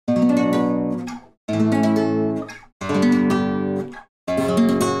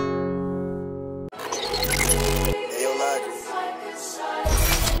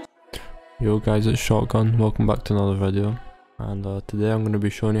Yo guys, it's Shotgun, welcome back to another video, and today I'm going to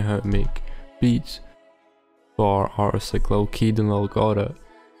be showing you how to make beats for artists like Lil Keed and Lil Keed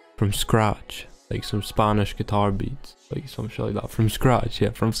from scratch, like some Spanish guitar beats, like some shit like that, from scratch.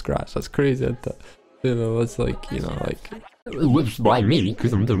 Yeah, from scratch. That's crazy, isn't it? You know, it's like, you know, like, Whips by me,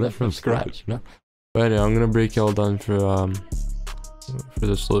 because I'm doing it from scratch, you know? But anyway, I'm going to break it all down for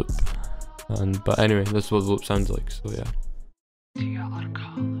this loop, but anyway, this is what the loop sounds like, so yeah.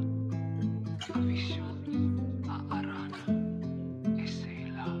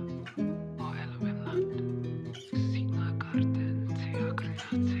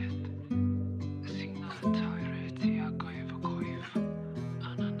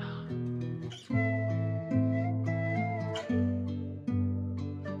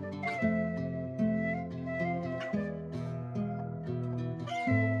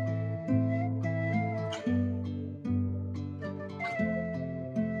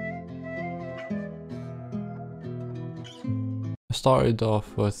 I started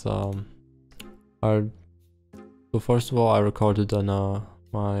off with so first of all I recorded on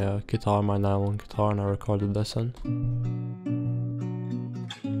my guitar, my nylon guitar, and I recorded this in.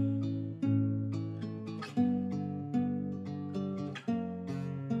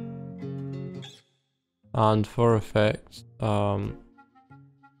 And for effects, I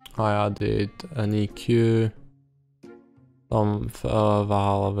added an EQ, some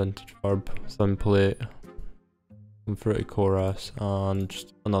Valhalla vintage verb, some plate, some fruity chorus, and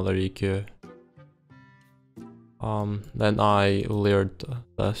just another EQ. Then I layered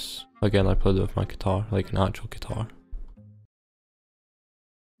this. Again, I played it with my guitar, like an actual guitar.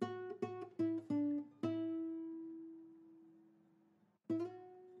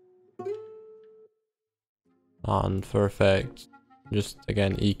 And for effects, just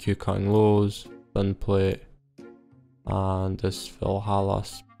again EQ cutting lows, thin plate, and this Valhalla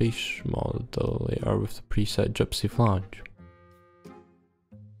space modulator with the preset Gypsy flange.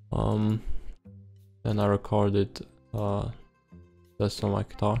 Then I recorded this on my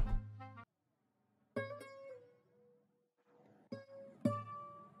guitar.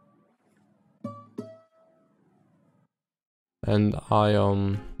 And I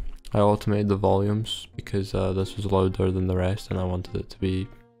automated the volumes because this was louder than the rest and I wanted it to be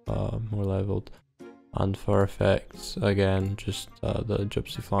more leveled. And for effects, again, just the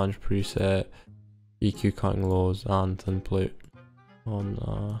Gypsy flange preset, EQ cutting lows, and thin plate on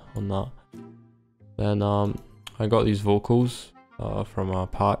that. Then I got these vocals from a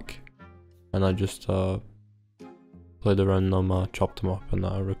pack, and I just played around them, chopped them up, and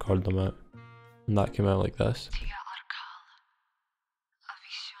I recorded them out, and that came out like this.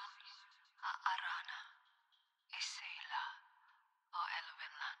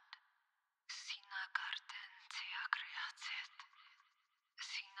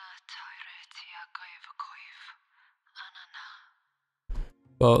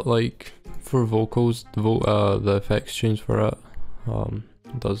 But like for vocals, the effects change for it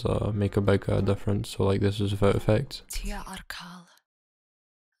does make a big difference. So like this is without effects.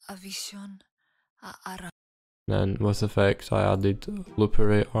 Then with effects, I added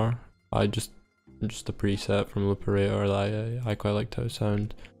looperator. Just a preset from looperator that I quite liked how it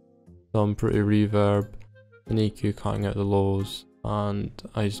sound. Some pretty reverb, an EQ cutting out the lows, and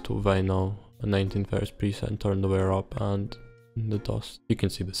isotope vinyl, a 1930s preset, and turned the wear up, and the dust. You can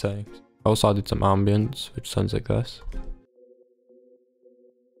see the settings. I also added some ambience, which sounds like this.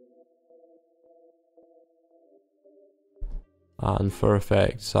 And for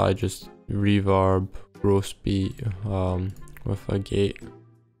effects, I just reverb, gross beat with a gate,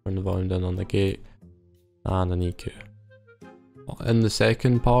 turn the volume down on the gate, and an EQ. In the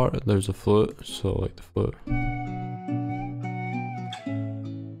second part, there's a flute, so like the flute.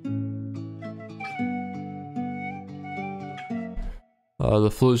 The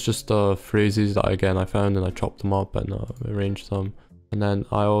flute's just phrases that again I found and I chopped them up and arranged them. And then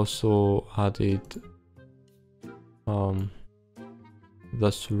I also added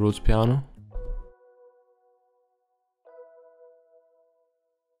this Rhodes piano.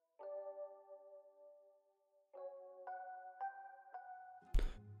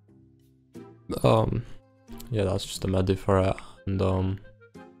 Yeah, that's just a MIDI for it. And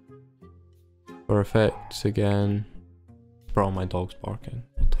for effects again. Bro, my dog's barking.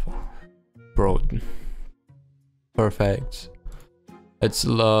 What the fuck? Bro. Perfect. It's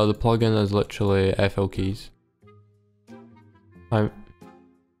the plugin is literally FL keys. If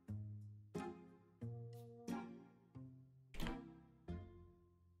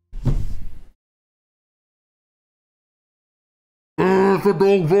the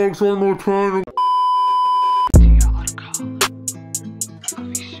dog barks one more time.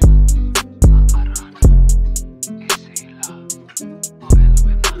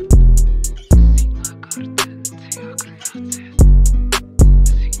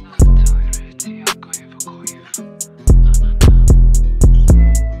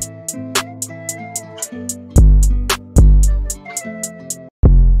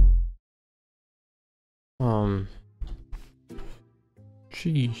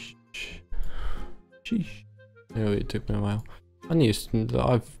 Sheesh. Sheesh. Anyway, it took me a while.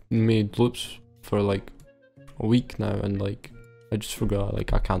 I've made loops for like a week now, and like I just forgot,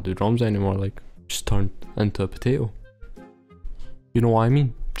 like I can't do drums anymore, like just turned into a potato. You know what I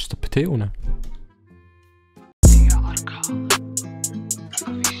mean? Just a potato now.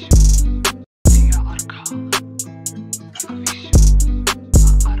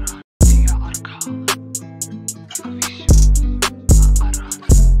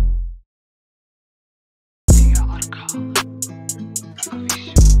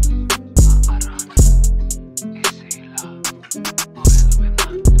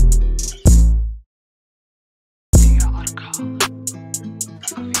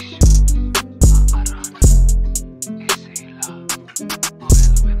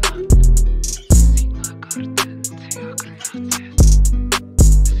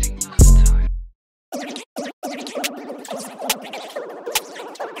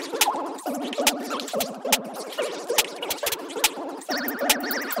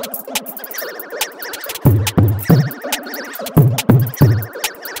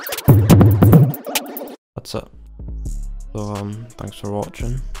 That's it. So thanks for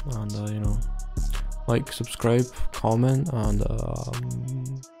watching, and you know, like, subscribe, comment, and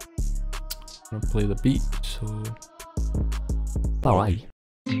I'm gonna play the beat. So Alright.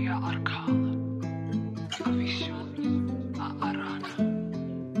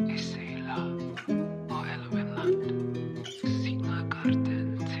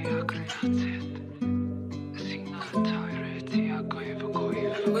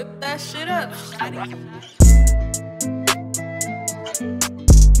 Whip that shit up.